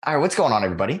All right, what's going on,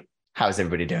 everybody? How's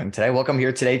everybody doing today? Welcome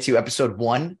here today to episode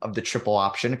one of the Triple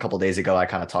Option. A couple of days ago, I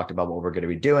kind of talked about what we're going to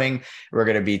be doing. We're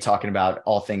going to be talking about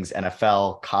all things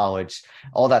NFL, college,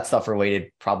 all that stuff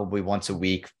related, probably once a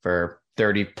week for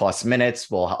 30 plus minutes.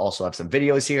 We'll also have some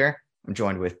videos here. I'm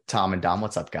joined with Tom and Dom.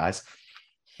 What's up, guys?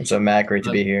 So Matt, great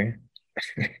to be here.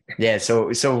 Yeah,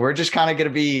 so we're just kind of gonna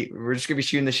be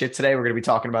shooting the shit today. We're gonna be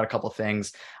talking about a couple of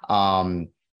things.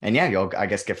 And yeah, you'll I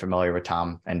guess get familiar with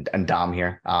Tom and Dom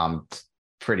here.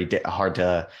 Hard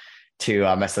to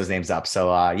mess those names up.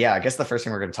 So yeah, I guess the first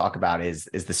thing we're going to talk about is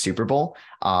the Super Bowl.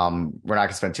 We're not going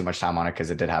to spend too much time on it because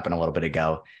it did happen a little bit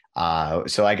ago.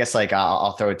 So I guess like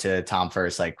I'll throw it to Tom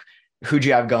first. Like, who'd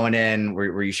you have going in?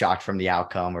 Were you shocked from the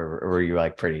outcome, or were you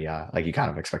like pretty like you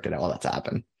kind of expected all that to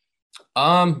happen?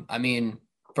 I mean,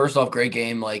 first off, great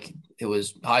game. Like it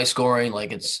was high scoring.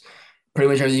 Like it's pretty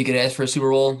much everything you could ask for a Super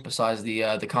Bowl, besides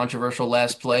the controversial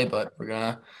last play. But we're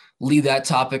gonna leave that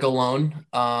topic alone.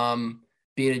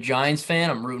 Being a Giants fan,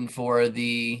 I'm rooting for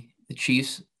the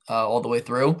Chiefs all the way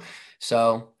through.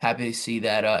 So happy to see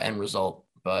that end result.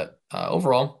 But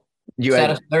overall, You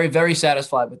had very very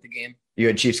satisfied with the game. you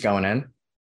had Chiefs going in.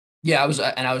 Yeah, I was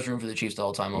rooting for the Chiefs the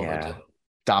whole time over too. Yeah.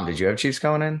 Dom, did you have Chiefs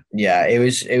going in? Yeah, it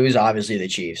was obviously the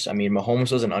Chiefs. I mean,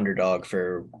 Mahomes was an underdog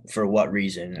for what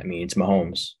reason? I mean, it's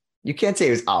Mahomes. You can't say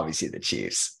it was obviously the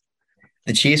Chiefs.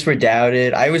 The Chiefs were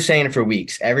doubted. I was saying it for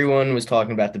weeks. Everyone was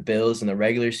talking about the Bills in the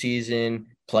regular season.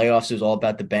 Playoffs, it was all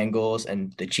about the Bengals,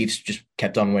 and the Chiefs just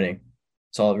kept on winning.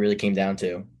 That's all it really came down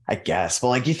to. I guess.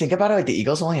 Well, like you think about it, like the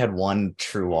Eagles only had one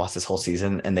true loss this whole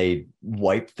season, and they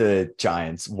wiped the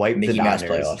Giants, wiped the Mickey Mouse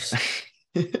Niners. playoffs.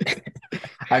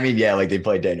 I mean, yeah, like they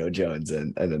played Daniel Jones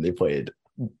and then they played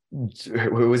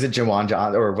who was it, Jawan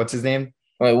John or what's his name?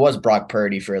 Well, it was Brock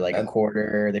Purdy for like a And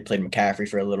quarter. They played McCaffrey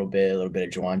for a little bit of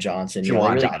Juwan Johnson. They Jawan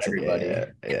really got Johnson.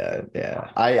 everybody. Yeah.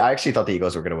 I actually thought the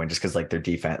Eagles were gonna win just because like their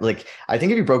defense. Like I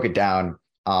think if you broke it down,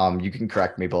 you can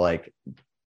correct me, but like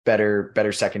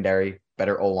better secondary,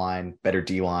 better O line, better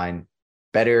D line,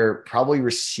 better probably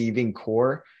receiving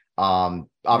core.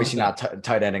 Obviously not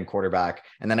tight end and quarterback,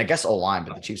 and then I guess O line,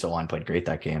 but the Chiefs O line played great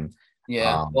that game.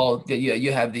 Yeah. Um, Well,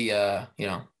 you have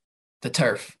the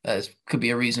turf as could be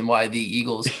a reason why the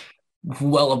Eagles,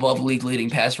 well above league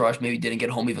leading pass rush, maybe didn't get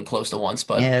home even close to once.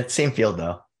 But yeah, same field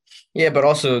though. Yeah, but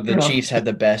also the you know, Chiefs had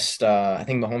the best. I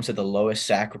think Mahomes had the lowest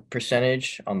sack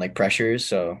percentage on like pressures.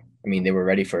 So I mean, they were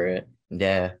ready for it.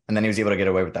 Yeah, and then he was able to get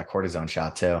away with that cortisone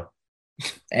shot too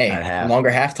at Hey, half. longer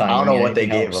I halftime. don't I know mean, what they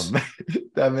anything gave helps. him.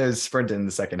 That man was sprinting in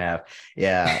the second half.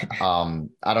 Yeah.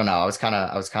 I don't know. I was kind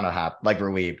of happy, like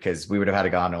relieved because we would have had to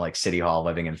go on to like City Hall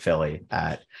living in Philly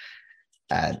at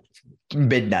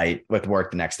midnight with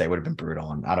work the next day would have been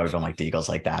brutal. And I don't even like the Eagles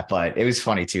like that. But it was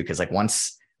funny too, because like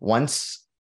once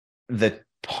the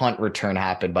punt return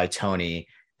happened by Tony,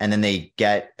 and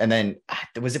then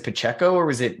was it Pacheco or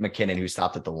was it McKinnon who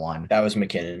stopped at the one? That was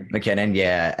McKinnon. McKinnon,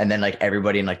 yeah. And then like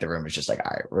everybody in like the room was just like, all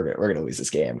right, we're gonna lose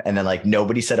this game. And then like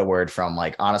nobody said a word from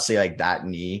like honestly like that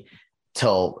knee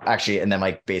till actually, and then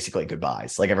like basically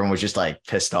goodbyes. Like everyone was just like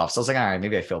pissed off. So I was like, all right,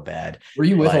 maybe I feel bad. were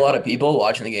you with a But lot of people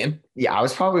watching the game? yeah, I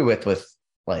was probably with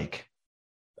like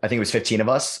I think it was 15 of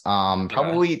us. Okay.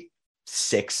 Probably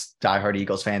six diehard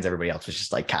Eagles fans. Everybody else was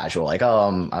just like casual, like,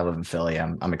 oh, I live in Philly.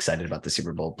 I'm excited about the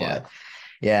Super Bowl. Yeah. But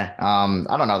yeah,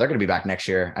 I don't know. They're gonna be back next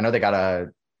year. I know they got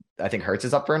I think Hertz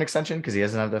is up for an extension because he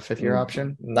doesn't have the fifth year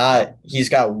option. Not he's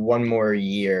got one more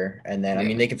year, and then I Yeah.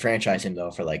 mean they could franchise him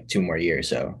though for like 2 more years.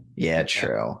 So Yeah, Yeah.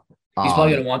 true. He's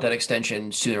probably Um, gonna want that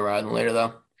extension sooner rather than later,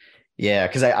 though. yeah,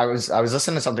 because I was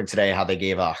listening to something today how they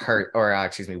gave a Hurt or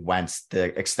excuse me Wentz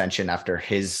the extension after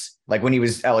his like when he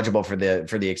was eligible for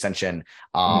the extension.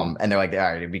 mhm. And they're like, all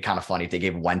right, it'd be kind of funny if they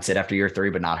gave Wentz it after year three,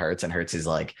 but not Hurts, and Hurts is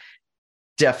like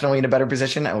definitely in a better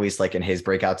position. At least like in his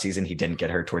breakout season, he didn't get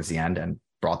hurt towards the end and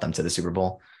brought them to the Super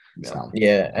Bowl. Yeah. So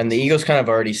Yeah, and the Eagles kind of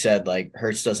already said like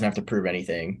Hurts doesn't have to prove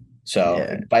anything. So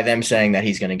yeah, by them saying that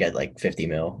he's going to get like 50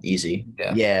 mil easy.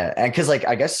 Yeah. yeah, and because like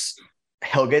I guess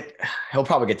he'll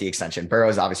probably get the extension.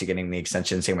 Burrow's obviously getting the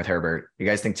extension. Same with Herbert. You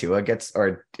guys think Tua gets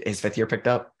or his fifth year picked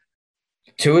up?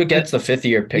 Tua gets the 5th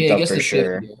year picked Yeah, I up guess for the fifth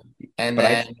sure. year. And But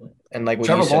then and like what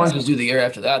you Trevor said, Lawrence is due the year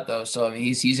after that, though. So I mean,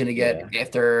 he's gonna get yeah.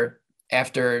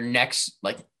 after next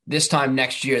like this time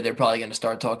next year, they're probably gonna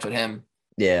start talks with him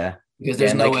Yeah. because Yeah,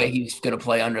 there's and no like way he's gonna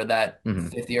play under that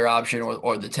Mhm. fifth year option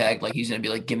or the tag. Like he's gonna be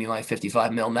like, give me my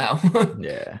 55 mil now.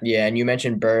 Yeah. Yeah, and you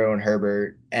mentioned Burrow and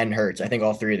Herbert and Hurts. I think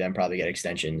all three of them probably get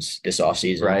extensions this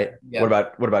offseason. Right. Yeah.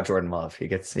 What about Jordan Love? He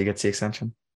gets the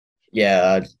extension.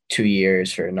 Yeah, 2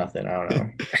 years for nothing. I don't know.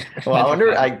 Well, I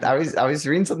wonder. I was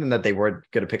reading something that they were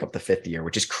going to pick up the fifth year,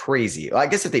 which is crazy. Well, I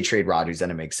guess if they trade Rodgers,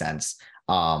 then it makes sense.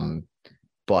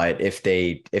 But if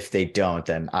they don't,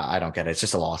 then I don't get it. It's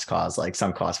just a lost cause, like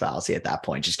some cost fallacy at that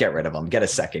point. Just get rid of them, get a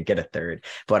second, get a third.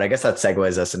 But I guess that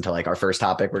segues us into like our first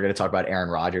topic. We're going to talk about Aaron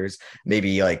Rodgers,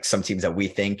 maybe like some teams that we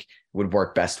think would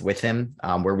work best with him,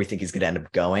 where we think he's going to end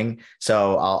up going.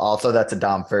 So I'll throw that to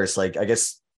Dom first. Like, I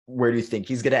guess, where do you think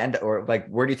he's going to end, or like,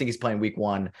 where do you think he's playing week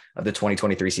 1 of the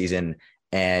 2023 season?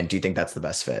 And do you think that's the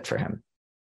best fit for him?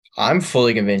 I'm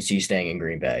fully convinced he's staying in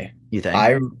Green Bay. You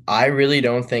think? I really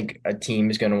don't think a team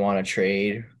is going to want to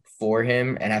trade for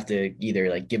him and have to either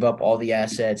like give up all the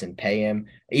assets and pay him.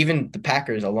 Even the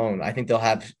Packers alone, I think they'll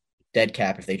have dead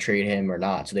cap if they trade him or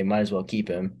not, so they might as well keep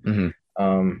him.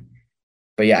 Mm-hmm.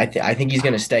 But yeah, I think he's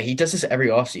going to stay. He does this every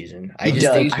offseason. I just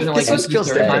think he's going to like this feels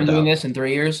third time doing this in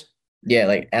 3 years. Yeah,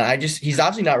 like, and he's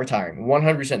obviously not retiring.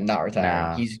 100% not retiring.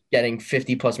 Nah. He's getting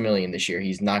 50+ million this year.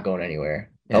 He's not going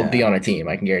anywhere. He'll be on a team.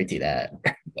 I can guarantee that.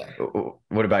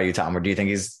 What about you, Tom? Or do you think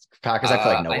he's Packers? I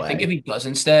feel like no way. I think if he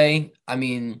doesn't stay, I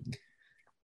mean,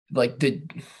 like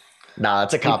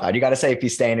it's a cop out. You got to say if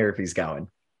he's staying or if he's going.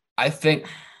 I think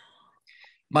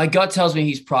my gut tells me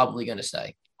he's probably going to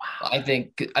stay. Wow. I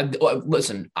think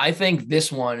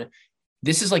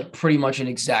this is like pretty much an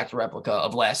exact replica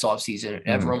of last offseason. Mm-hmm.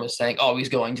 Everyone was saying, oh, he's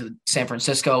going to San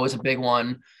Francisco. It's a big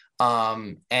one.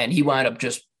 And he wound up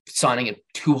just signing a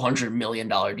 $200 million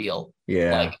deal.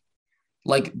 Yeah.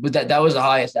 But that was the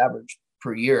highest average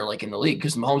per year, like in the league,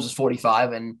 because Mahomes is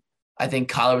 45 and I think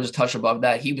Kyler was a touch above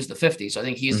that. He was the 50. So I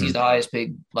think he's the highest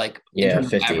paid, in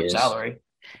terms of average salary.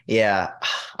 Yeah,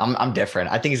 I'm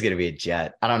different. I think he's going to be a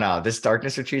Jet. I don't know. This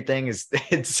darkness retreat thing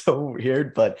it's so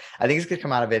weird, but I think he's going to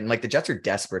come out of it. And like the Jets are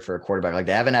desperate for a quarterback. Like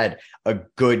they haven't had a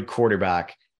good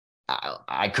quarterback.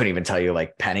 I couldn't even tell you,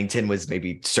 like Pennington was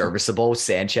maybe serviceable.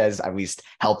 Sanchez at least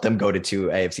helped them go to 2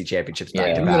 AFC championships. Yeah,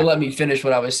 if you would have let me finish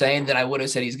what I was saying, then I would have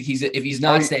said he's if he's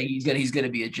not staying, he's gonna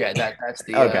be a Jet. That's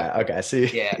the okay. See,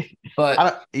 yeah,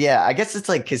 but I guess it's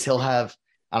like because he'll have.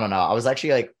 I don't know. I was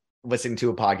actually like listening to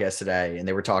a podcast today, and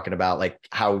they were talking about like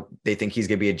how they think he's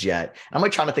gonna be a Jet. And I'm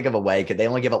like trying to think of a way. Could they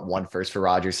only give up 1 first for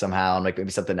Rodgers somehow, and like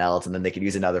maybe something else, and then they could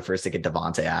use another first to get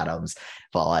Devontae Adams?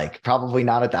 But like probably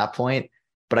not at that point.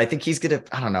 But I think he's going to,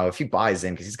 I don't know if he buys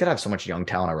in because he's going to have so much young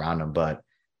talent around him. But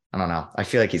I don't know. I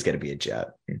feel like he's going to be a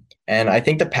Jet. And I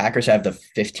think the Packers have the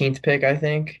 15th pick, I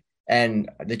think. And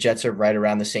the Jets are right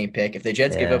around the same pick. If the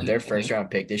Jets give up their first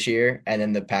round pick this year and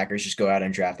then the Packers just go out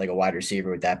and draft like a wide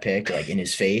receiver with that pick, like in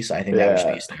his face, I think that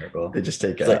would be hysterical. They just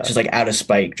take just like out of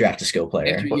spite, draft a skill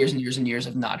player. After years and years and years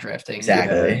of not drafting.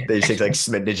 Exactly. Yeah, they just take like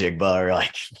Smith Najigba or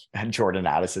like Jordan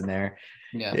Addison there.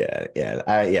 Yeah.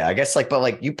 I guess but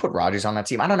like you put Rodgers on that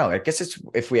team. I don't know. I guess it's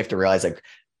if we have to realize like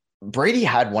Brady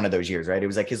had one of those years, right? It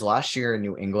was like his last year in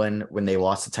New England when they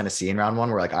lost to Tennessee in round 1.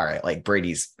 We're like, all right, like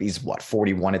he's what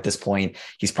 41 at this point.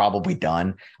 He's probably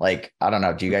done. Like, I don't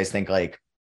know. Do you guys think like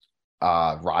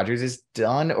Rodgers is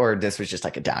done, or this was just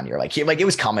like a down year? Like it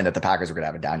was coming that the Packers were gonna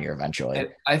have a down year eventually.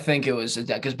 I think it was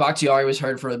because Bakhtiari was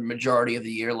hurt for the majority of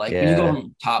the year. Like when you go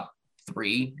from top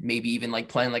 3, maybe even like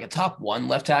playing like a top 1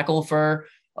 left tackle for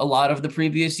a lot of the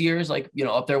previous years, like,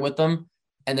 up there with them,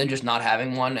 and then just not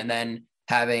having one, and then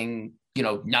having,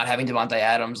 not having Devontae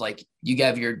Adams, like you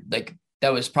have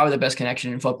that was probably the best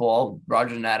connection in football,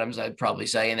 Rodgers and Adams, I'd probably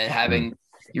say. And then having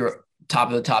your top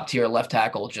of the top tier left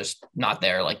tackle just not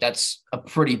there. Like that's a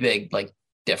pretty big like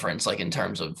difference, like in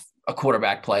terms of a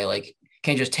quarterback play. Like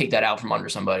can't just take that out from under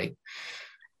somebody.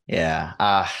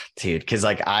 Yeah. Dude, because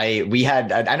like I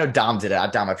know Dom did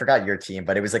it. Dom, I forgot your team,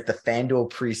 but it was like the FanDuel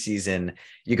preseason.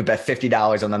 You could bet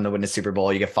 $50 on them to win the Super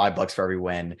Bowl. You get $5 for every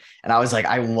win. And I was like,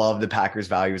 I love the Packers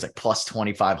value. It was like plus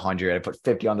 2,500. I put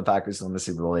 50 on the Packers to win the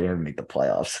Super Bowl. They didn't even make the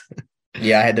playoffs.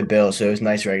 Yeah, I had the Bills, so it was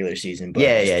nice regular season. But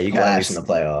you got in the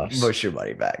playoffs. Push your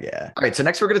money back, yeah. All right, so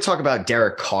next we're going to talk about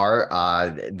Derek Carr.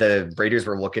 The Raiders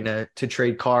were looking to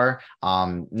trade Carr.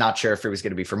 Not sure if it was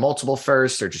going to be for multiple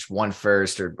firsts or just 1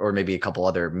 first or maybe a couple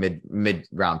other mid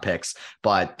round picks.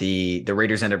 But the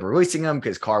Raiders ended up releasing him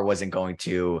because Carr wasn't going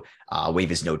to waive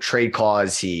his no trade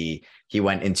clause. He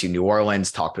went into New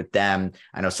Orleans, talked with them.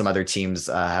 I know some other teams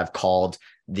have called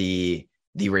the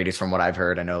Raiders, from what I've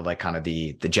heard. I know like kind of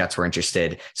the Jets were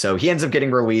interested. So he ends up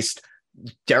getting released.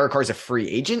 Derek Carr is a free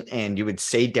agent, and you would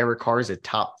say Derek Carr is a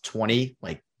top 20,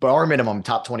 like bar minimum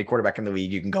top 20 quarterback in the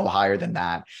league. You can go higher than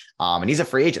that. And he's a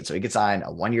free agent. So he could sign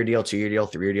a 1-year deal, 2-year deal,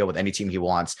 3-year deal with any team he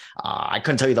wants. I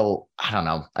couldn't tell you though. I don't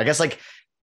know. I guess like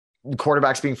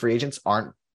quarterbacks being free agents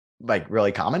aren't like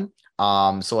really common.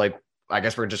 So like, I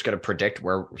guess we're just going to predict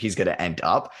where he's going to end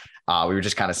up. We were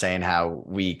just kind of saying how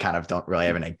we kind of don't really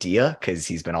have an idea because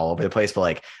he's been all over the place. But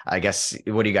like, I guess,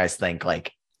 what do you guys think?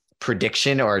 Like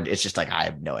prediction, or it's just like, I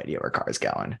have no idea where Carr is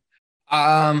going?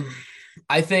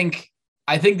 I think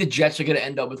I think the Jets are going to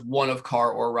end up with one of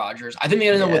Carr or Rodgers. I think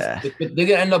they're going to end up with they're going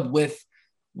to end up with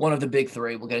one of the big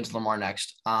three. We'll get into Lamar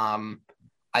next.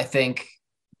 I think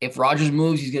if Rodgers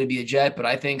moves, he's going to be a Jet. But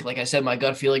I think, like I said, my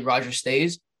gut feeling Rodgers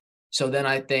stays. So then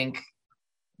I think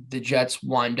the Jets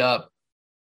wind up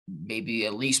maybe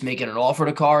at least making an offer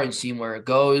to Carr and seeing where it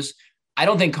goes. I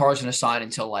don't think Carr's going to sign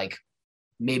until like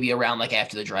maybe around like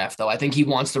after the draft, though. I think he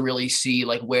wants to really see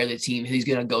like where the team he's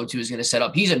going to go to is going to set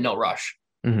up. He's in no rush.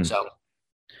 Mm-hmm. So.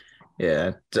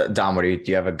 Yeah. Dom, what do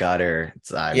you have a gut or?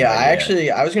 I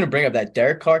was going to bring up that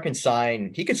Derek Carr can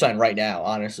sign. He could sign right now,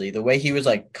 honestly. The way he was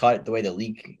like cut, the way the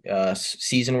league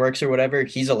season works or whatever,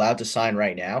 he's allowed to sign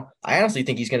right now. I honestly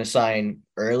think he's going to sign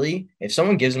early. If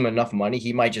someone gives him enough money,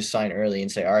 he might just sign early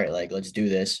and say, all right, like, let's do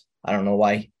this. I don't know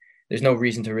why. There's no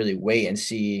reason to really wait and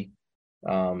see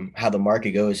how the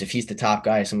market goes. If he's the top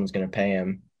guy, someone's going to pay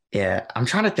him. Yeah, I'm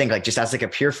trying to think like just as like a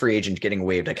pure free agent getting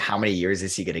waived, like how many years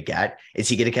is he going to get? Is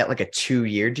he going to get like a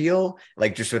 2-year deal,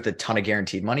 like just with a ton of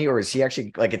guaranteed money, or is he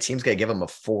actually like it seems going to give him a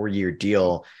 4-year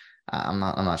deal? I'm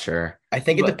not sure. I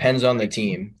think it depends on the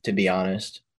team, to be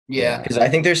honest. Yeah, because I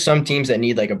think there's some teams that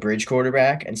need like a bridge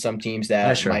quarterback and some teams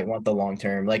that might want the long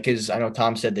term. Like, because I know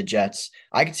Tom said the Jets.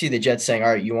 I could see the Jets saying, "All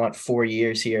right, you want 4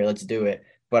 years here? Let's do it."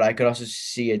 But I could also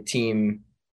see a team.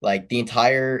 Like the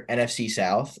entire NFC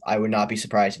South, I would not be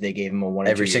surprised if they gave him a 1 or 2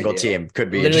 year deal. Every single team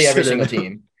could be literally every single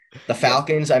team. The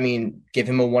Falcons, I mean, give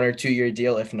him a 1 or 2 year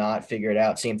deal. If not, figure it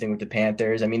out. Same thing with the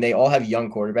Panthers. I mean, they all have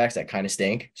young quarterbacks that kind of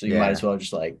stink. So you might as well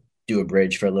just like do a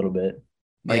bridge for a little bit.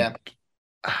 You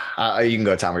can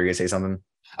go, Tom. Were you gonna say something?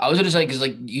 I was gonna say because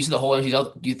like you see the whole NFC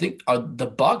South. Do you think are the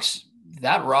Bucks?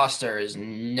 That roster is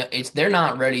they're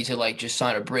not ready to like just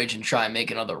sign a bridge and try and make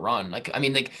another run. Like, I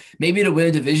mean, like maybe to win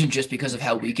a division just because of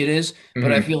how weak it is.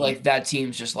 But I feel like that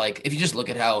team's just like, if you just look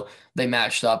at how they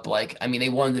matched up, like, I mean, they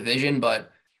won the division,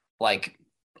 but like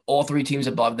all 3 teams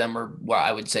above them are what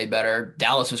I would say better.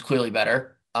 Dallas was clearly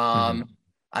better. I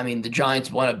mean, the Giants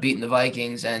wound up beating the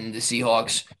Vikings and the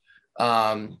Seahawks.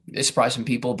 It surprised some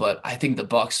people, but I think the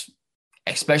Bucks,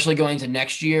 especially going into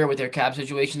next year with their cap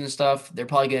situations and stuff, they're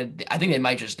probably gonna. I think they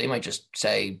might just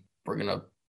say we're gonna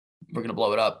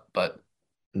blow it up. But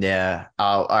yeah,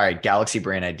 all right. Galaxy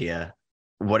brain idea.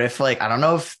 What if like I don't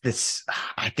know if this?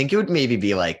 I think it would maybe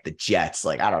be like the Jets.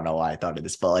 Like I don't know why I thought of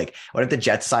this, but like what if the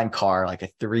Jets sign Carr like a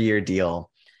 3-year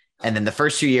deal, and then the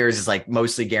first 2 years is like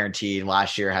mostly guaranteed.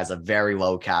 Last year has a very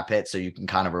low cap hit, so you can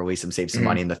kind of release him, save some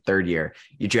money in the 3rd year.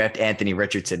 You draft Anthony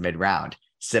Richardson mid-round.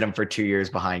 Sit him for 2 years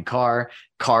behind Carr.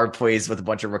 Carr plays with a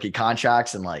bunch of rookie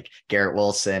contracts and like Garrett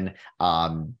Wilson,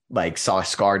 like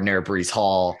Sauce Gardner, Breece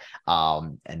Hall,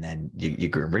 and then you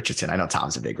groom Richardson. I know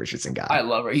Tom's a big Richardson guy. I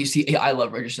love I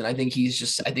love Richardson. I think he's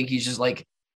just like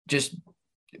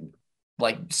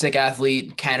sick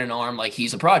athlete, cannon arm. Like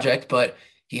he's a project, but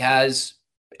he has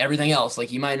everything else. Like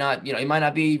he might not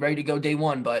be ready to go day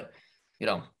one, but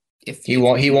if he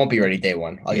won't be ready day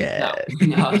one. No.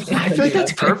 I feel like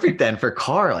that's perfect then for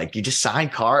Carr. Like you just sign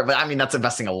Carr, but I mean that's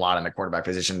investing a lot in the quarterback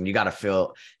position. You got to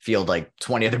field like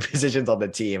 20 other positions on the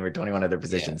team or 21 other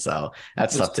positions. Yeah. So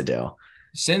that's tough to do.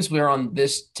 Since we're on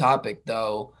this topic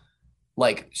though,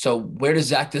 like so where does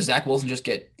Zach Wilson just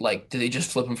get like? Do they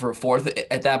just flip him for a 4th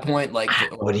at that point? Like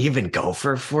would he even go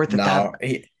for a 4th? No.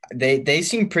 They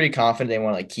seem pretty confident they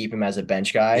want to like keep him as a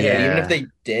bench guy. Yeah. And even if they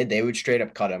did, they would straight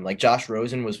up cut him. Like Josh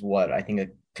Rosen was I think a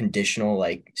conditional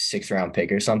like 6th round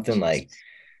pick or something. Like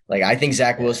I think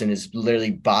Zach Wilson is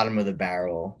literally bottom of the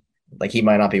barrel. Like he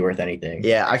might not be worth anything.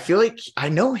 Yeah, I feel like I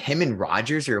know him and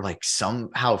Rodgers are like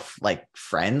somehow like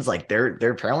friends. Like they're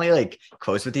apparently like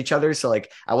close with each other. So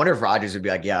like I wonder if Rodgers would be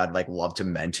like, yeah, I'd like love to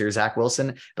mentor Zach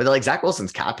Wilson. But like Zach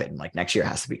Wilson's cap hit like next year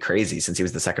has to be crazy since he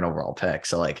was the 2nd overall pick.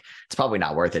 So like it's probably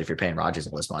not worth it if you're paying Rodgers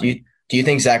all this money. Do you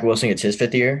think Zach Wilson gets his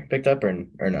 5th year picked up or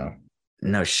no?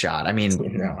 No shot. I mean,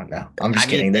 no. I'm just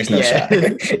kidding. There's no shot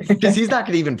because he's not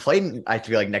going to even play. I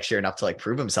feel like next year enough to like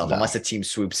prove himself unless the team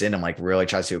swoops in and like really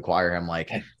tries to acquire him.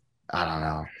 Like I don't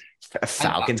know.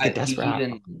 Falcons get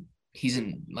desperate. He's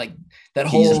in like that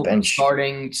whole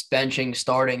starting,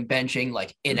 benching,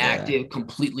 like inactive,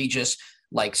 completely just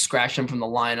like scratch him from the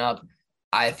lineup.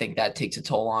 I think that takes a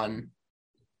toll on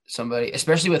somebody,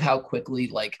 especially with how quickly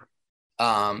like.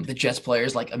 The Jets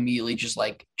players like immediately just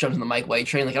like jumped on the Mike White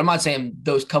train. Like I'm not saying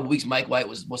those couple weeks Mike White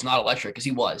was not electric because he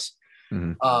was,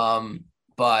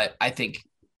 but I think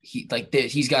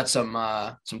he's got some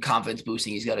confidence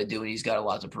boosting he's got to do and he's got a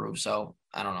lot to prove. So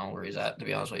I don't know where he's at, to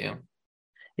be honest with you.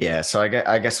 Yeah, so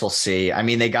I guess we'll see. I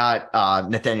mean, they got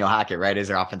Nathaniel Hackett right as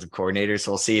their offensive coordinator,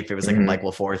 so we'll see if it was like a Mike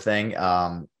LaFleur thing.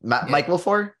 Mike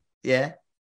LaFleur, yeah.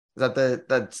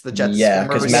 That's the Jets? Yeah,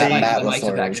 Remember because who Matt Mike's the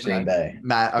LaFleur was Packers Green guy. Bay.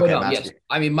 Matt. Well, Okay, no, Matt. yes.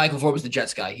 I mean, Mike LaFleur was the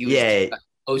Jets guy. He was Yeah.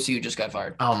 OC who just got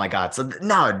fired. Oh my God. So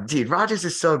no, dude, Rodgers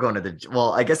is so going to the.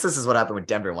 Well, I guess this is what happened with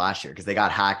Denver last year because they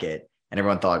got Hackett and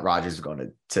everyone thought Rodgers was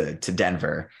going to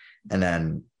Denver, and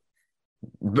then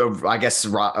I guess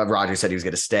Rodgers said he was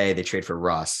going to stay. They trade for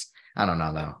Russ. I don't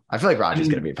know though. I feel like Rodgers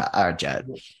is going to be a Jet.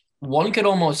 One could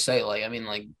almost say who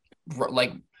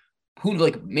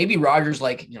maybe Rodgers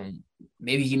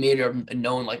maybe he made it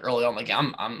known early on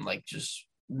I'm just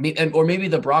or maybe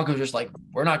the Broncos just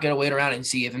we're not going to wait around and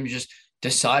see if him just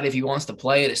decide if he wants to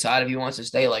play, decide if he wants to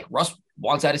stay. Russ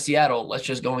wants out of Seattle. Let's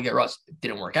just go and get Russ. It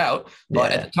didn't work out.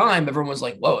 But at the time, everyone was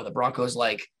like, whoa, the Broncos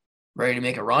ready to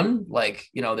make a run.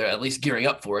 They're at least gearing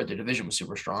up for it. The division was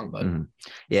super strong. But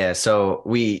yeah, so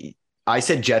I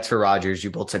said Jets for Rodgers. You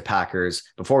both said Packers.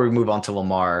 Before we move on to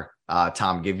Lamar,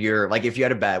 Tom, give your if you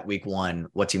had a bet week 1,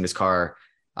 what team does Carr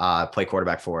play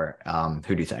quarterback for?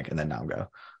 Who do you think? And then now go.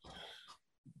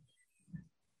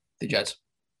 The Jets.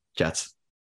 Jets.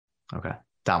 Okay.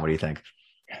 Tom, what do you think?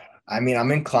 I mean,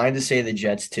 I'm inclined to say the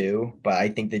Jets too, but I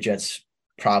think the Jets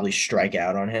probably strike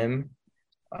out on him.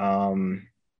 I'm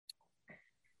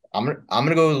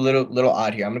gonna go a little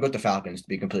odd here. I'm gonna go with the Falcons, to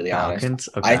be completely honest.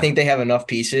 Okay. I think they have enough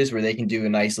pieces where they can do a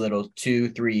nice little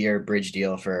 2-3 year bridge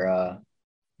deal for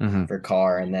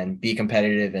Carr and then be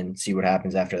competitive and see what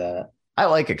happens after that. I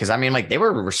like it because they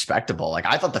were respectable.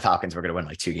 I thought the Falcons were gonna win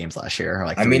 2 games last year,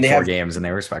 or they have 4 games, and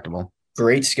they were respectable.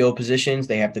 Great skill positions.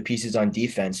 They have the pieces on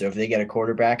defense. So if they get a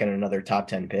quarterback and another top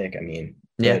 10 pick, in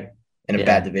a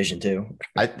bad division too.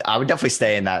 I would definitely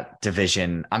stay in that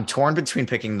division. I'm torn between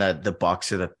picking the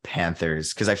Bucks or the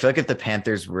Panthers because I feel like if the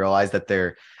Panthers realize that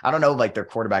their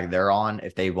quarterback they're on,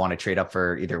 if they want to trade up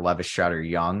for either Levis, Stroud, or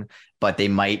Young, but they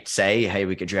might say, hey,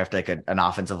 we could draft an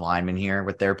offensive lineman here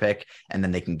with their pick, and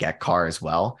then they can get Carr as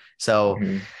well. So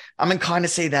I'm inclined to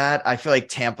say that. I feel like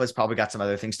Tampa's probably got some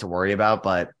other things to worry about,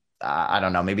 but I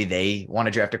don't know. Maybe they want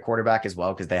to draft a quarterback as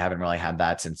well because they haven't really had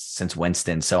that since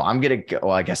Winston. So I'm gonna go.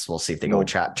 Well, I guess we'll see if they go with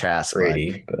Trask.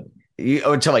 Brady, but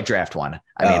until draft one.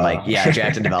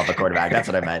 Draft and develop a quarterback. That's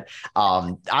what I meant.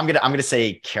 I'm gonna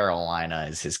say Carolina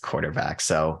is his quarterback.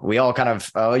 So we all kind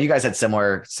of you guys had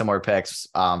similar picks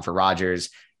for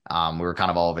Rodgers. We were kind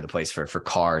of all over the place for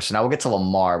Carr. So now we'll get to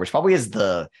Lamar, which probably is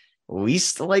the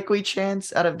least likely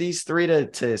chance out of these 3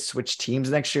 to switch teams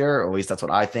next year, or at least that's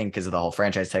what I think because of the whole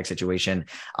franchise tag situation.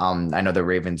 I know the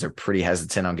Ravens are pretty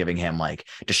hesitant on giving him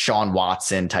Deshaun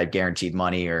Watson type guaranteed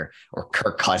money or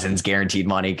Kirk Cousins guaranteed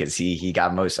money because he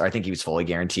got I think he was fully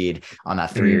guaranteed on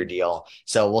that 3-year deal.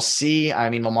 So we'll see.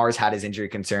 Lamar's had his injury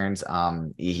concerns.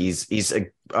 He's a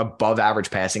above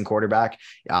average passing quarterback,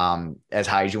 as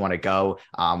high as you want to go.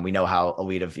 We know how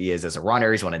elite he is as a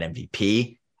runner. He's won an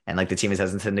MVP. And the team is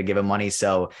hesitant to give him money.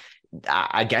 So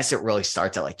I guess it really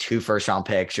starts at 2 first-round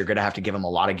picks. You're going to have to give him a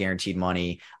lot of guaranteed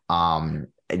money. Do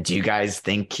you guys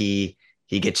think he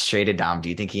gets traded down? Do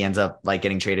you think he ends up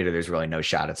getting traded, or there's really no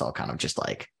shot? It's all kind of just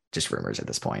rumors at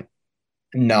this point.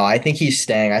 No, I think he's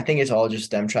staying. I think it's all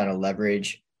just them trying to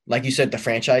leverage, like you said, the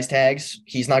franchise tags.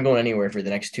 He's not going anywhere for the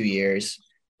next 2 years.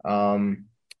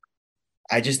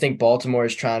 I just think Baltimore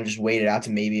is trying to just wait it out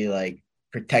to maybe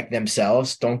protect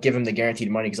themselves. Don't give him the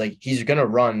guaranteed money because he's going to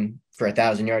run for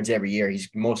 1,000 yards every year. He's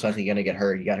most likely going to get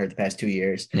hurt. He got hurt the past 2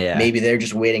 years. Yeah. Maybe they're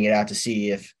just waiting it out to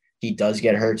see if he does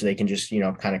get hurt so they can just,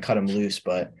 kind of cut him loose.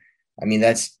 But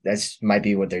that's might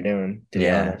be what they're doing, to be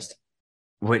honest.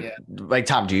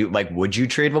 Tom, would you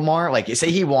trade Lamar?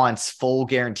 Say he wants full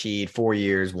guaranteed 4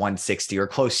 years, 160 or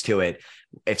close to it.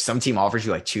 If some team offers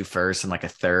you 2 firsts and a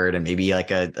third and maybe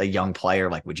a young player,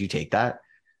 would you take that?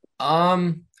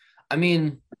 For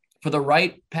the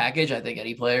right package, I think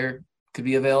any player could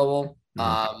be available.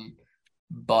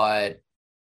 But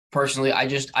personally, I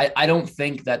don't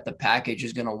think that the package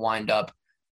is going to wind up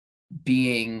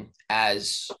being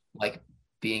as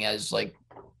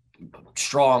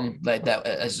strong that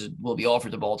as will be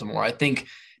offered to Baltimore. I think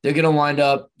they're going to wind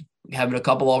up having a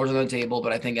couple offers on the table,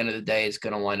 but I think end of the day, it's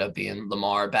going to wind up being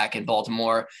Lamar back in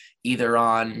Baltimore, either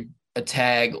on a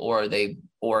tag or they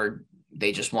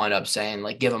just wind up saying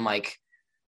give him a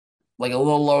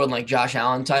little lower than Josh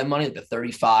Allen type money, the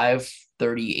 35,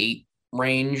 38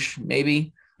 range,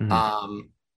 maybe. But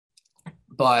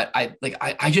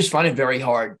I just find it very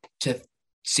hard to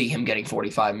see him getting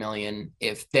 45 million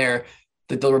if they're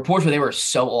the reports where they were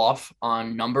so off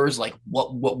on numbers.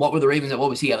 What were the Ravens at? What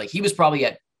was he at? He was probably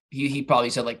at, he probably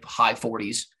said high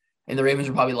 40s, and the Ravens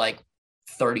were probably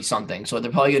 30 something. So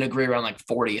they're probably going to agree around like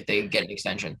 40 if they get an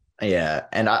extension. Yeah.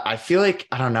 And I feel like,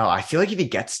 I don't know. I feel like if he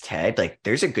gets Ted, like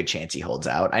there's a good chance he holds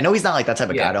out. I know he's not like that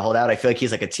type of guy to hold out. I feel like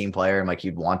he's like a team player and like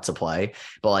he'd want to play.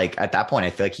 But like at that point,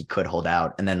 I feel like he could hold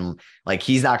out. And then like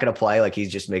he's not going to play. Like he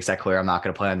just makes that clear. I'm not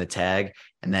going to play on the tag.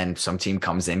 And then some team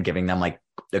comes in giving them like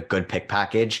a good pick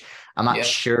package. I'm not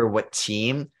sure what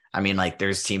team. I mean, like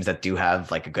there's teams that do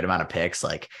have like a good amount of picks.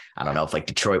 Like, I don't know if like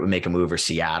Detroit would make a move or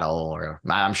Seattle, or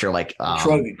I'm sure like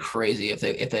Detroit would be crazy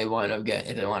if they wind up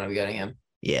getting him.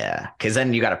 Yeah, because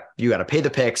then you gotta pay the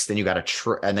picks, then you gotta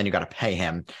and then you gotta pay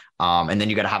him, and then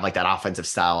you gotta have like that offensive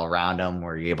style around him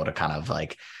where you're able to kind of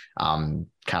like kind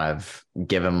of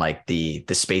give him like the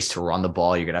space to run the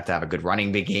ball. You're gonna have a good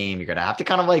running big game. You're gonna have to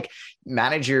kind of like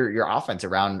manage your offense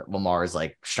around Lamar's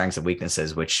like strengths and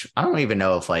weaknesses, which I don't even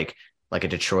know if like a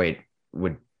Detroit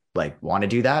would like want to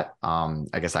do that.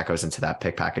 I guess that goes into that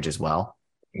pick package as well.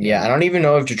 Yeah, I don't even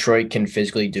know if Detroit can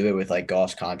physically do it with like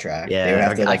Goff's contract. Yeah, they would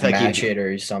have to like match it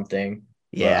or something.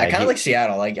 Yeah, but I kind of like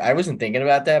Seattle. Like I wasn't thinking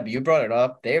about that, but you brought it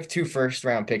up. They have 2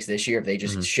 first-round picks this year. If they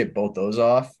just ship both those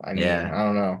off, I mean, I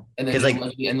don't know. And then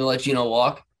they'll let Geno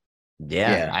walk.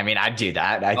 Yeah, I mean, I'd do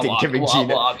that. I think giving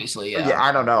Geno, obviously,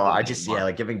 I don't know. I just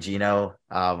like giving Geno,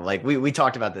 like we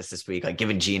talked about this week, like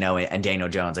giving Geno and Daniel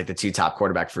Jones, like the 2 top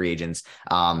quarterback free agents,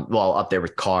 up there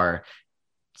with Carr.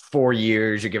 4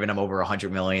 years, you're giving him over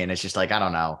 100 million. It's just like, I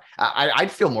don't know.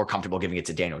 I'd feel more comfortable giving it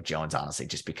to Daniel Jones, honestly,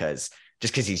 just because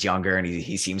he's younger and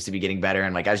he seems to be getting better.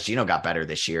 And like, as Geno got better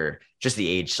this year, just the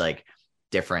age, like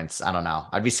difference. I don't know.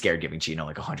 I'd be scared giving Geno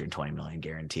like 120 million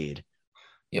guaranteed.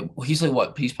 Yeah. Well, he's like,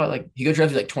 what? He's probably like, he got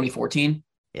drafted like 2014.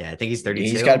 Yeah. I think he's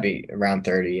 32. He's got to be around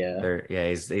 30. Yeah. Yeah.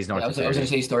 He's north. I was going to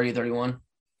say he's 30, 31.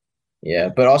 Yeah,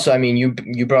 but also, I mean,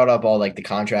 you brought up all like the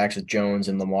contracts with Jones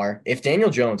and Lamar. If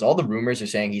Daniel Jones, all the rumors are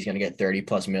saying he's going to get 30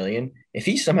 plus million. If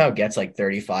he somehow gets like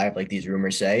 35, like these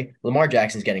rumors say, Lamar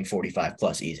Jackson's getting 45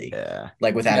 plus easy. Yeah.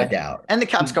 Like without a doubt. And the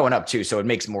cap's going up too. So it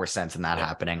makes more sense than that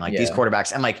happening. Like these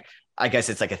quarterbacks, and like, I guess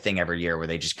it's like a thing every year where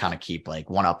they just kind of keep like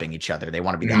one-upping each other. They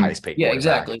want to be the highest paid. Yeah,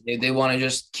 exactly. They want to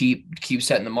just keep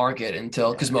setting the market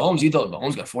until, because Mahomes, you thought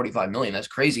Mahomes got 45 million. That's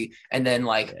crazy. And then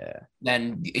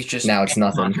then it's just now it's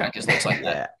nothing. Contract is looks like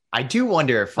that. I do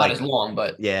wonder if not as long,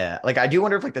 but like I do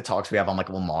wonder if like the talks we have on like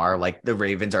Lamar, like the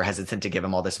Ravens are hesitant to give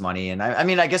him all this money. And I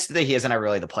mean, I guess that he hasn't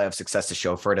really the playoff success to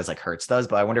show for it as like Hurts does,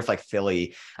 but I wonder if like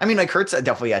Philly, I mean, like Hurts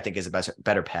definitely, I think is a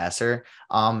better passer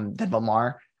than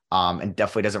Lamar. And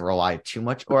definitely doesn't rely too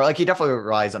much, or like he definitely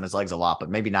relies on his legs a lot, but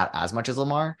maybe not as much as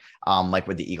Lamar. Like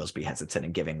would the Eagles be hesitant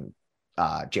in giving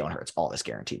Jalen Hurts all this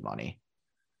guaranteed money?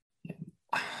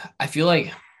 I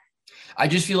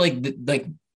just feel like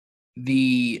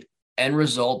the end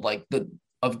result, like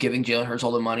of giving Jalen Hurts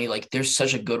all the money, like there's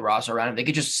such a good roster around him. They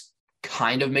could just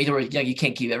kind of make it where you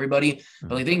can't keep everybody,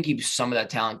 but like they can keep some of that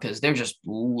talent because they're just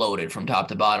loaded from top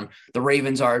to bottom. The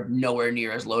Ravens are nowhere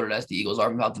near as loaded as the Eagles are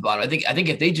from top to bottom. I think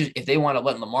if they want to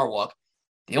let Lamar walk,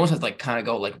 they almost have to like kind of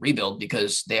go like rebuild,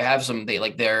 because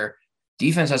their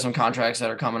defense has some contracts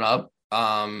that are coming up,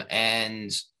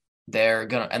 and they're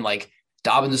gonna, and like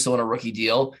Dobbins is still on a rookie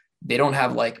deal. They don't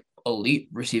have like elite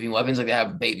receiving weapons like they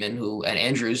have Bateman and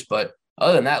Andrews, but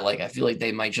other than that, like I feel like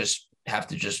they might just have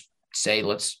to just say,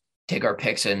 let's take our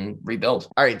picks and rebuild.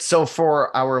 All right. So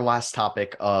for our last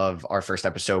topic of our first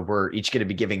episode, we're each going to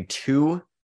be giving 2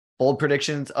 bold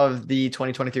predictions of the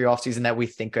 2023 offseason that we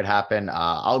think could happen.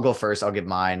 I'll go first. I'll give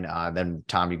mine. Then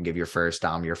Tom, you can give your first.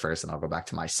 Dom, your first, and I'll go back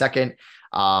to my second.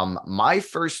 My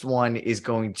first one is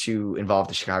going to involve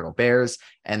the Chicago Bears,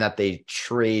 and that they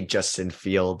trade Justin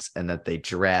Fields and that they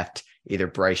draft either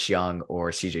Bryce Young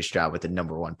or CJ Stroud with the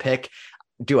number 1 pick.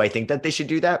 Do I think that they should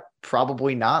do that?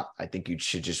 Probably not. I think you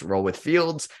should just roll with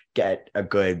Fields, get a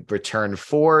good return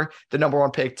for the number 1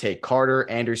 pick, take Carter,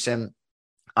 Anderson,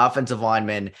 offensive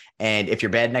lineman. And if you're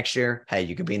bad next year, hey,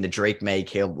 you could be in the Drake May,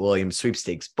 Caleb Williams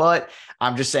sweepstakes. But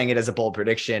I'm just saying it as a bold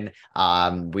prediction.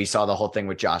 We saw the whole thing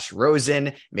with Josh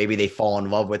Rosen. Maybe they fall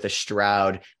in love with a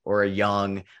Stroud or a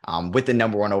Young with the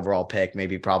number 1 overall pick,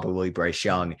 maybe probably Bryce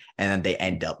Young. And then they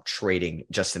end up trading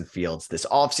Justin Fields this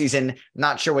offseason.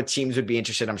 Not sure what teams would be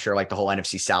interested. I'm sure like the whole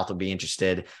NFC South would be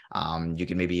interested. You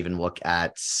can maybe even look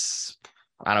at,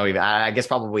 I guess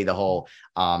probably the whole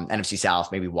NFC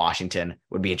South, maybe Washington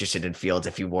would be interested in Fields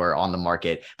if he were on the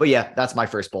market. But yeah, that's my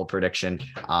first bold prediction.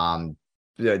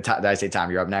 Did I say,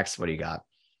 Tom, you're up next? What do you got?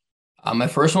 My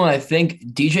first one, I think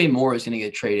DJ Moore is going to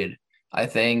get traded. I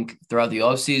think throughout the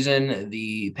offseason,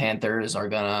 the Panthers they're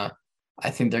going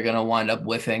to wind up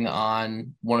whiffing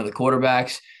on one of the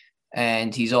quarterbacks.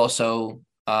 And he's also,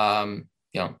 got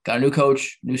a new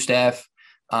coach, new staff.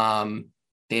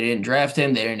 They didn't draft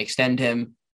him. They didn't extend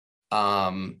him.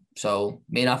 So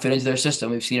may not fit into their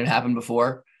system. We've seen it happen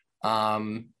before.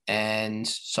 And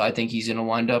so I think he's going to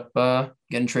wind up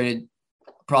getting traded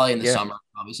probably in the summer,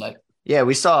 obviously. Yeah,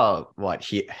 we saw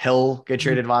Hill get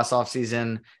traded last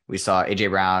offseason. We saw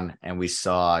AJ Brown and we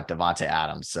saw Devontae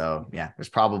Adams. So yeah, there's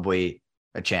probably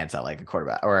a chance that like a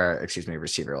quarterback or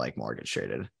receiver like Moore gets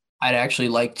traded. I'd actually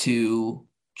like to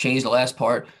change the last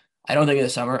part. I don't think in the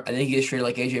summer. I think he gets traded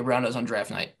like AJ Brown does on draft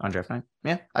night. On draft night?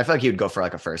 Yeah. I feel like he would go for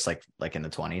like a first, like in the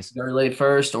 20s. Very late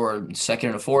first or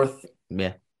second and a fourth.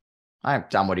 Yeah. All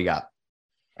right, Tom, what do you got?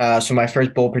 So my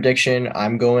first bold prediction,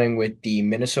 I'm going with the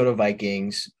Minnesota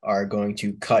Vikings are going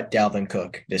to cut Dalvin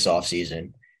Cook this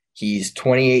offseason. He's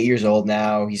 28 years old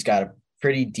now. He's got a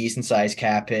pretty decent sized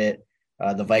cap hit.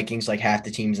 The Vikings, like half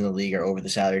the teams in the league, are over the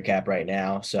salary cap right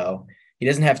now. So he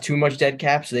doesn't have too much dead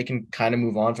cap, so they can kind of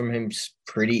move on from him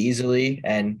pretty easily.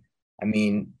 And I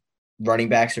mean, running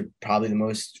backs are probably the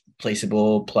most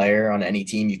placeable player on any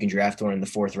team. You can draft one in the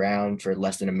 4th round for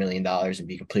less than $1 million and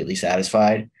be completely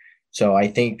satisfied. So I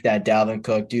think that Dalvin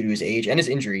Cook, due to his age and his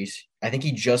injuries, I think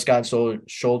he just got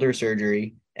shoulder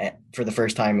surgery for the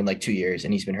first time in like 2 years,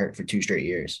 and he's been hurt for 2 straight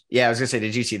years. Yeah, I was gonna say,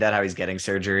 did you see that? How he's getting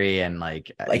surgery and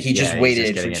he just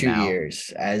waited for 2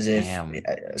 years, as if.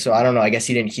 So I don't know. I guess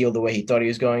he didn't heal the way he thought he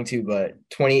was going to, but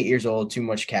 28 years old, too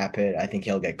much cap hit. I think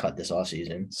he'll get cut this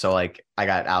offseason. So like, I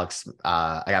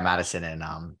got Madison in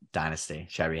Dynasty.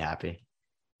 Should I be happy?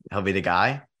 He'll be the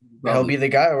guy. He'll be the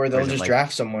guy, or they'll just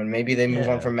draft someone. Maybe they move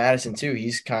on from Madison too.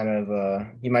 He's kind of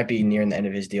he might be nearing the end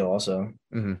of his deal also.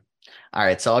 Mm-hmm. All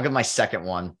right, so I'll give my second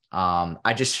one.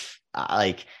 I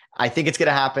think it's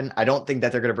gonna happen. I don't think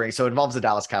that they're gonna bring. So it involves the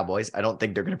Dallas Cowboys. I don't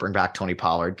think they're gonna bring back Tony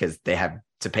Pollard because they have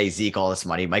to pay Zeke all this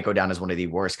money. It might go down as one of the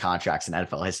worst contracts in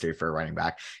NFL history for a running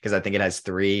back because I think it has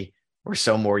 3 or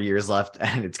so more years left,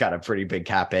 and it's got a pretty big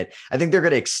cap hit. I think they're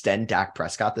going to extend Dak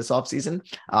Prescott this offseason.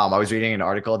 I was reading an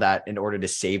article that in order to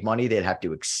save money, they'd have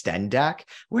to extend Dak,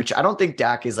 which I don't think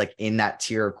Dak is like in that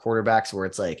tier of quarterbacks where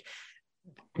it's like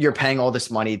you're paying all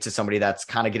this money to somebody that's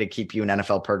kind of going to keep you in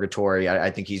NFL purgatory. I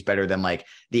think he's better than like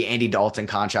the Andy Dalton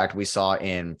contract we saw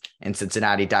in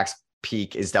Cincinnati. Dak's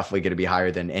peak is definitely going to be higher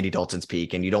than Andy Dalton's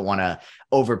peak, and you don't want to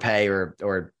overpay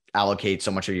or allocate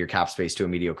so much of your cap space to a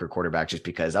mediocre quarterback just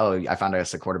because, I found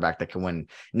us a quarterback that can win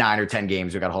 9 or 10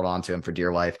 games. We got to hold on to him for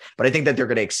dear life. But I think that they're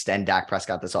going to extend Dak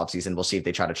Prescott this offseason. We'll see if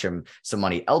they try to trim some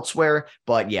money elsewhere.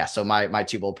 But yeah, so my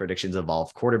 2 bold predictions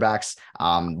involve quarterbacks.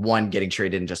 One getting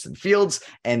traded in Justin Fields,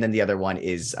 and then the other one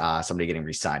is somebody getting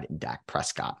re-signed in Dak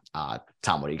Prescott.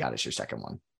 Tom, what do you got as your second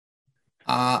one?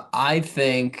 I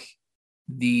think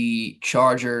the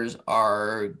Chargers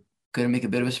are going to make a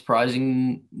bit of a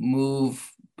surprising move,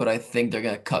 but I think they're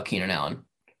going to cut Keenan Allen.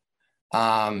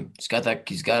 He's got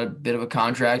a bit of a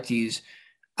contract.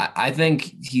 I think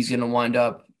he's going to wind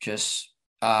up just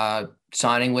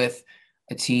signing with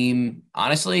a team.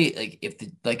 Honestly,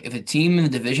 if a team in the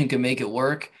division can make it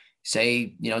work,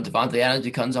 say, Devontae Adams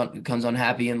becomes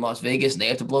unhappy in Las Vegas and they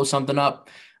have to blow something up,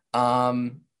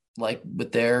 like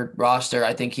with their roster,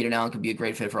 I think Keenan Allen could be a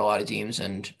great fit for a lot of teams.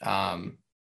 And I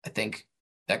think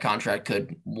that contract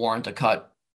could warrant a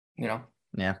cut,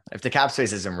 Yeah, if the cap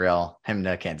space isn't real, him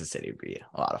to Kansas City would be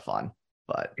a lot of fun.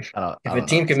 But if a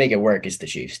team can make it work, it's the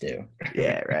Chiefs too.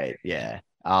 Yeah, right. Yeah.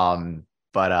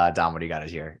 But Dom, what do you got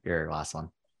as your last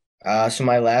one? So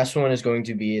my last one is going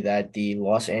to be that the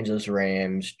Los Angeles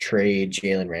Rams trade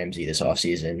Jalen Ramsey this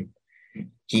offseason.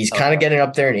 He's kind of getting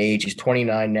up there in age. He's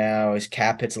 29 now. His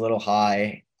cap hit's a little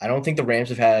high. I don't think the Rams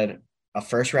have had a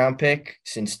 1st-round pick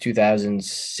since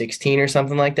 2016 or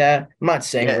something like that. I'm not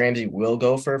saying Ramsey will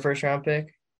go for a 1st-round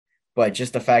pick, but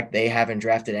just the fact they haven't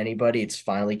drafted anybody, it's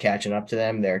finally catching up to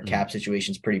them. Their cap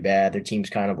situation's pretty bad. Their team's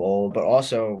kind of old. But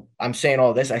also, I'm saying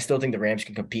all this, I still think the Rams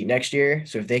can compete next year.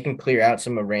 So if they can clear out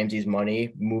some of Ramsey's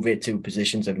money, move it to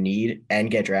positions of need, and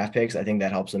get draft picks, I think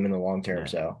that helps them in the long term. Yeah.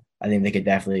 So I think they could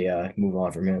definitely move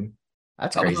on from him.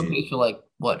 That's crazy. He for like,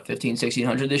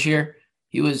 1,500-1,600 this year?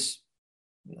 He was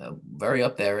very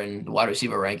up there in the wide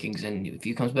receiver rankings, and if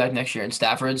he comes back next year, and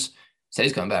Stafford's said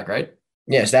he's coming back, right?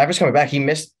 Yeah, Stafford's coming back. He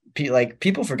missed, like,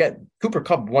 people forget Cooper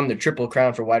Kupp won the Triple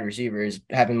Crown for wide receivers,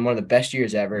 having one of the best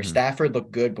years ever. Mm-hmm. Stafford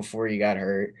looked good before he got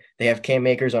hurt. They have Cam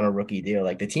Akers on a rookie deal.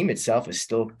 Like, the team itself is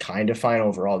still kind of fine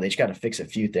overall. They just got to fix a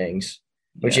few things,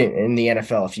 which in the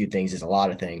NFL, a few things is a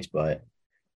lot of things, but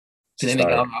can they make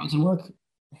Allen Robinson work?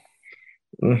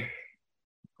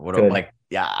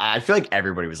 Yeah, I feel like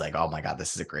everybody was like, "Oh my god,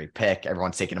 this is a great pick."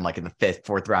 Everyone's taking him like in the 5th,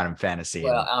 4th round in fantasy.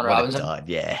 Well, Allen Robinson,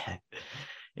 yeah,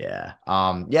 Yeah.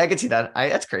 Yeah, I could see that.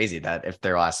 That's crazy that if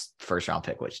their last first round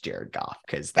pick was Jared Goff,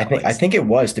 because I think it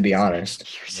was, to be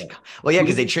honest. years ago. Well, yeah,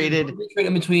 because they traded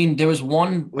in between. There was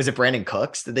one. Was it Brandon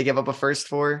Cooks? Did they give up a first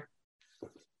for?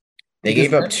 They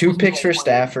gave up 2 picks for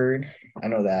Stafford. I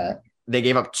know that. They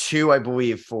gave up 2, I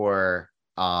believe, for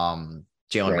Jalen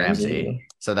Ramsey.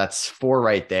 So that's 4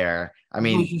 right there. I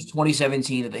mean, it was just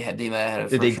 2017 that they might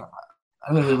have had a first round. I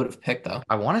don't know who they would have picked though.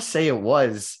 I want to say it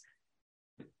was.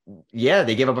 Yeah,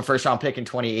 they gave up a first round pick in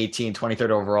 2018,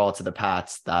 23rd overall to the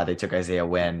Pats. They took Isaiah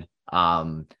Wynn.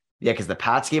 Yeah, because the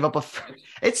Pats gave up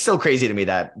it's so crazy to me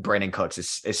that Brandon Cooks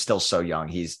is still so young.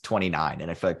 He's 29,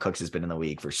 and I feel like Cooks has been in the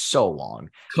league for so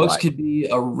long. Cooks could be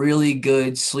a really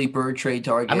good sleeper trade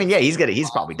target. I mean, yeah, he's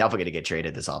probably definitely gonna get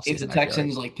traded this offseason. If the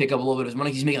Texans pick up a little bit of his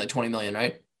money, he's making like $20 million,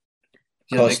 right?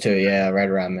 Close to, yeah, right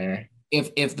around there.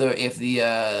 If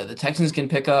the Texans can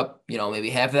pick up,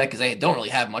 maybe half of that, because they don't really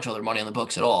have much other money on the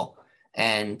books at all,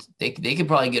 and they could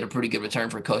probably get a pretty good return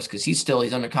for Cooks, because he's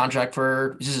under contract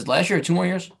for, is this his last year or 2 more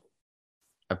years?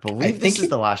 I believe this is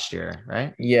the last year,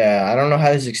 right? Yeah, I don't know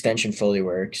how his extension fully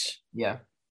works. Yeah,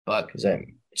 but because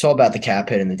it's all about the cap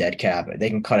hit and the dead cap. They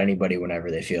can cut anybody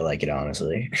whenever they feel like it,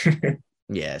 honestly.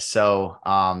 Yeah. So,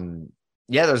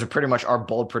 yeah, those are pretty much our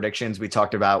bold predictions. We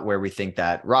talked about where we think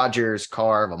that Rodgers,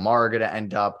 Carr, Lamar are going to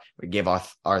end up. We gave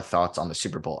our thoughts on the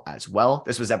Super Bowl as well.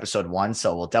 This was episode 1,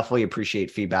 so we'll definitely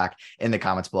appreciate feedback in the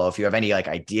comments below. If you have any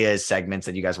ideas, segments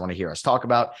that you guys want to hear us talk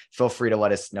about, feel free to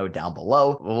let us know down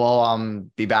below. We'll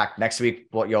be back next week.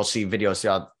 You'll see videos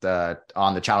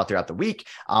on the channel throughout the week.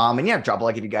 And yeah, drop a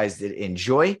like if you guys did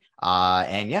enjoy.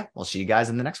 And yeah, we'll see you guys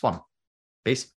in the next one. Peace.